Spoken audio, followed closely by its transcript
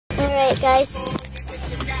Alright, guys.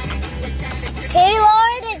 Can you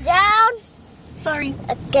lower it down? Sorry.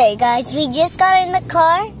 Okay, guys. We just got in the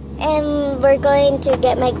car and we're going to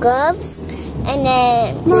get my gloves. And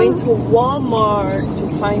then... Going to Walmart to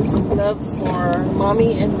find some gloves for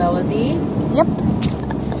Mommy and Melody. Yep.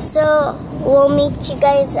 So, we'll meet you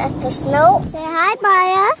guys at the snow. Say hi,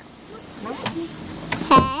 Maya.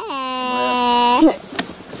 Hey.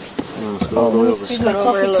 Scoot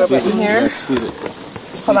over a little bit in here. Squeeze it.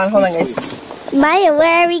 Hold on, guys. Maya,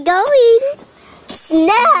 where are we going?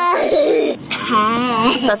 Snow.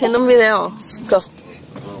 Está haciendo un video. Go.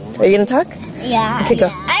 Are you gonna talk? Yeah. Okay, go.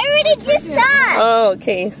 I already just talked. Oh,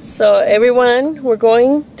 okay. So everyone, we're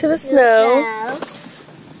going to the snow.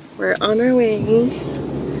 We're on our way.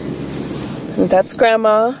 And that's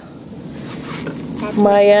Grandma,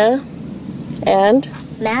 Maya, and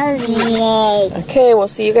Melody. okay, we'll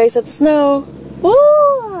see you guys at the snow. Woo!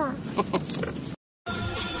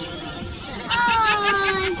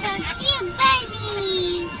 Oh, so cute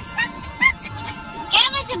bunnies.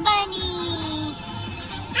 Grandma's a bunny.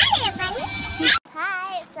 Hi, bunny.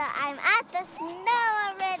 Hi, so I'm at the snow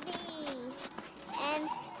already. And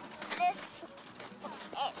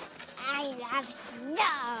I love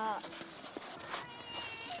snow.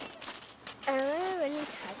 I'm really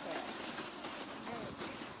tired.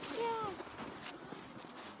 Yeah.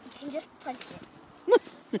 You can just punch it.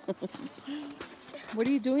 What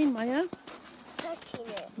are you doing, Maya? Punching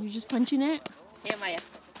it. You're just punching it? Here, Maya.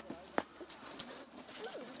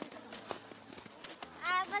 I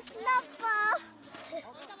have a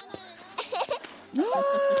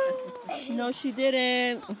snowball. No, she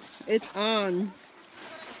didn't. It's on.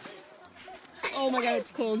 Oh my God,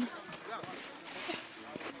 it's cold.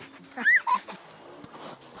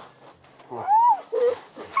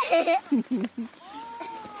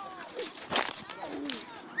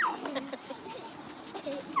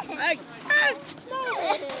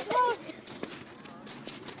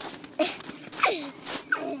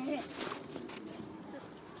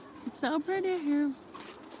 It's so pretty here.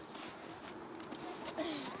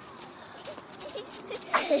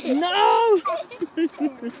 No!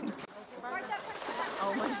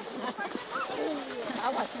 Oh my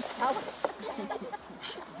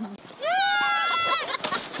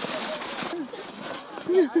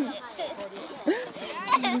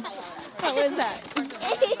How was that?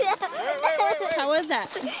 How was that?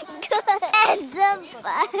 It's so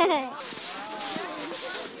fun.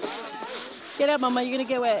 Get up, Mama. You're gonna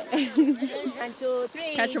get wet. 1, 2,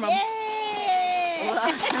 3. Catch your mom.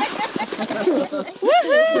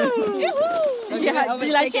 Yeah, do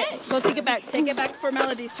you like it? Go take it back. Take it back for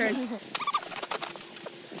Melody's turn.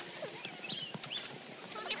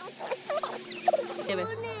 Give it.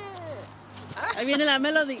 Ahí viene la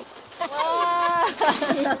Melody.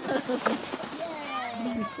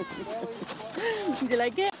 Do you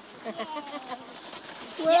like it?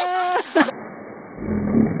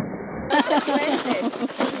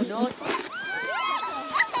 No.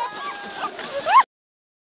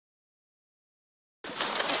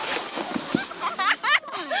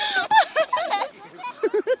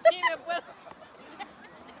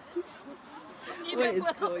 What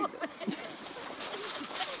is going on?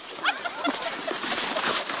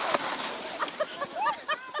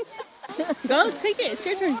 Go, take it. It's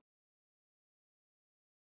your turn.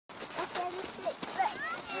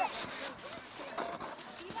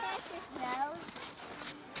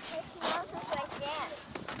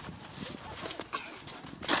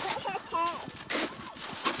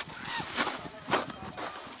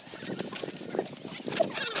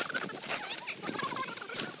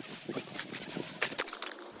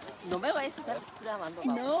 No me vayas a estar grabando.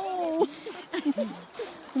 No.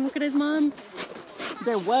 ¿Cómo crees, Mom?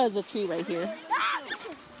 There was a tree right here.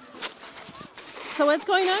 So what's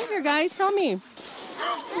going on here, guys? Tell me. No.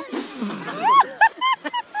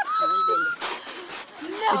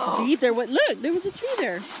 It's deep there. What? Look, there was a tree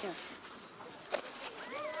there.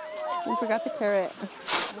 We forgot the carrot.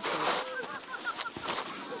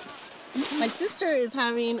 My sister is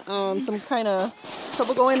having some kind of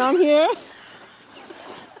trouble going on here.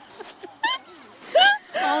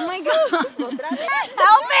 Oh my God.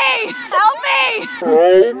 Help me! Help me!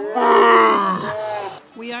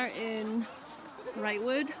 We are in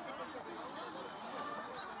Wrightwood.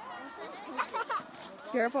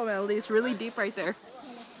 Careful, Melody. It's really deep right there.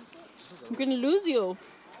 I'm going to lose you.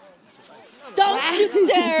 Don't you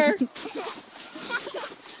dare!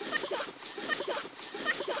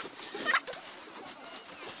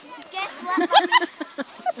 Guess what,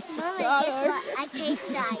 Mommy? Guess what? I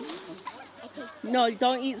taste ice. No,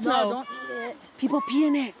 don't eat snow. No, don't eat it. People pee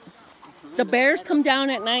in it. The bears come down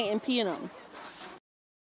at night and pee in them.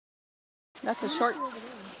 That's a short.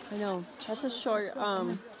 I know. That's a short.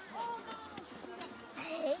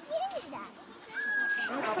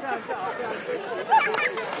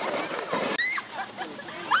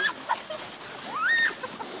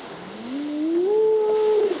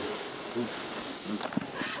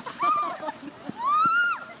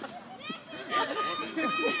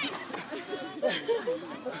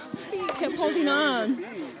 He kept holding on.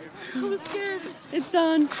 I was scared. It's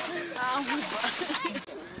done.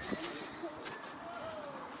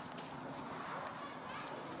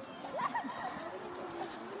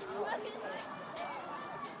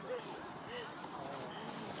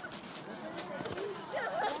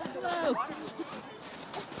 Whoa.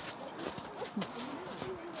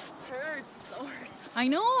 Hurts. It so hurts. I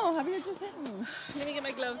know. Have you just hit me? Let me get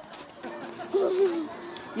my gloves.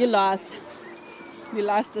 You lost. You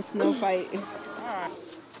lost the snow fight.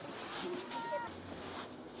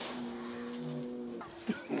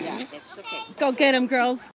 Yeah, it's okay. Go get him,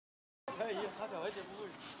 girls.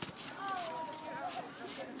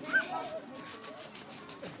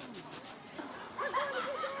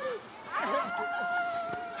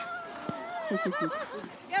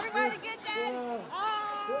 Everybody get that?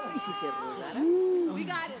 We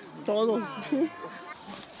got it. Todos.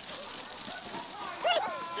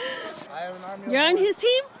 I have an army. You're on his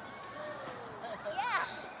team? Yeah.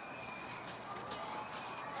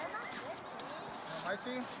 My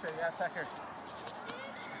team? Okay, yeah, attack her.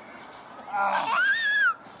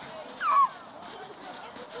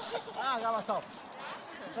 I got myself.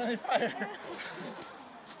 Friendly fire.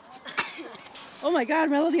 Oh my God,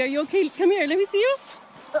 Melody, are you okay? Come here, let me see you.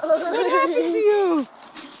 What happened to you?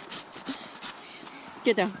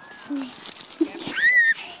 Get down.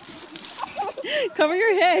 Cover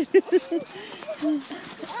your head.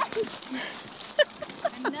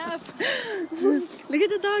 Enough. Look at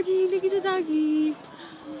the doggy, look at the doggy.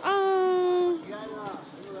 Oh,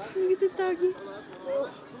 look at the doggy.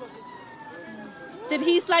 Did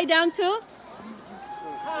he slide down too?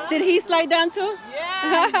 Did he slide down too?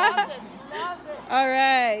 Yeah, he loves it. She loves it. All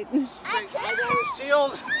right. I got a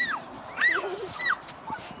shield.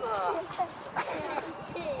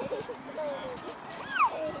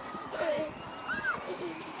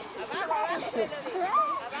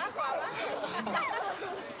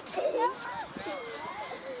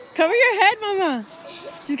 Cover your head, Mama.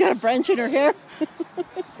 She's got a branch in her hair.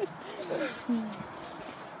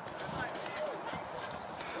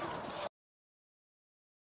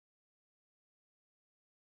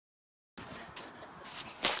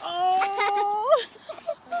 Oh!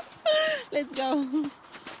 Let's go.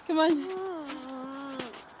 Come on.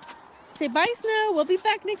 Say bye, Snow. We'll be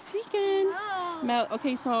back next weekend.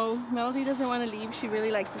 Okay, so Melody doesn't want to leave. She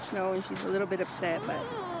really likes the snow and she's a little bit upset, but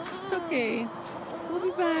it's okay. We'll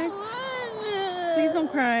be back. Please don't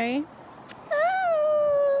cry.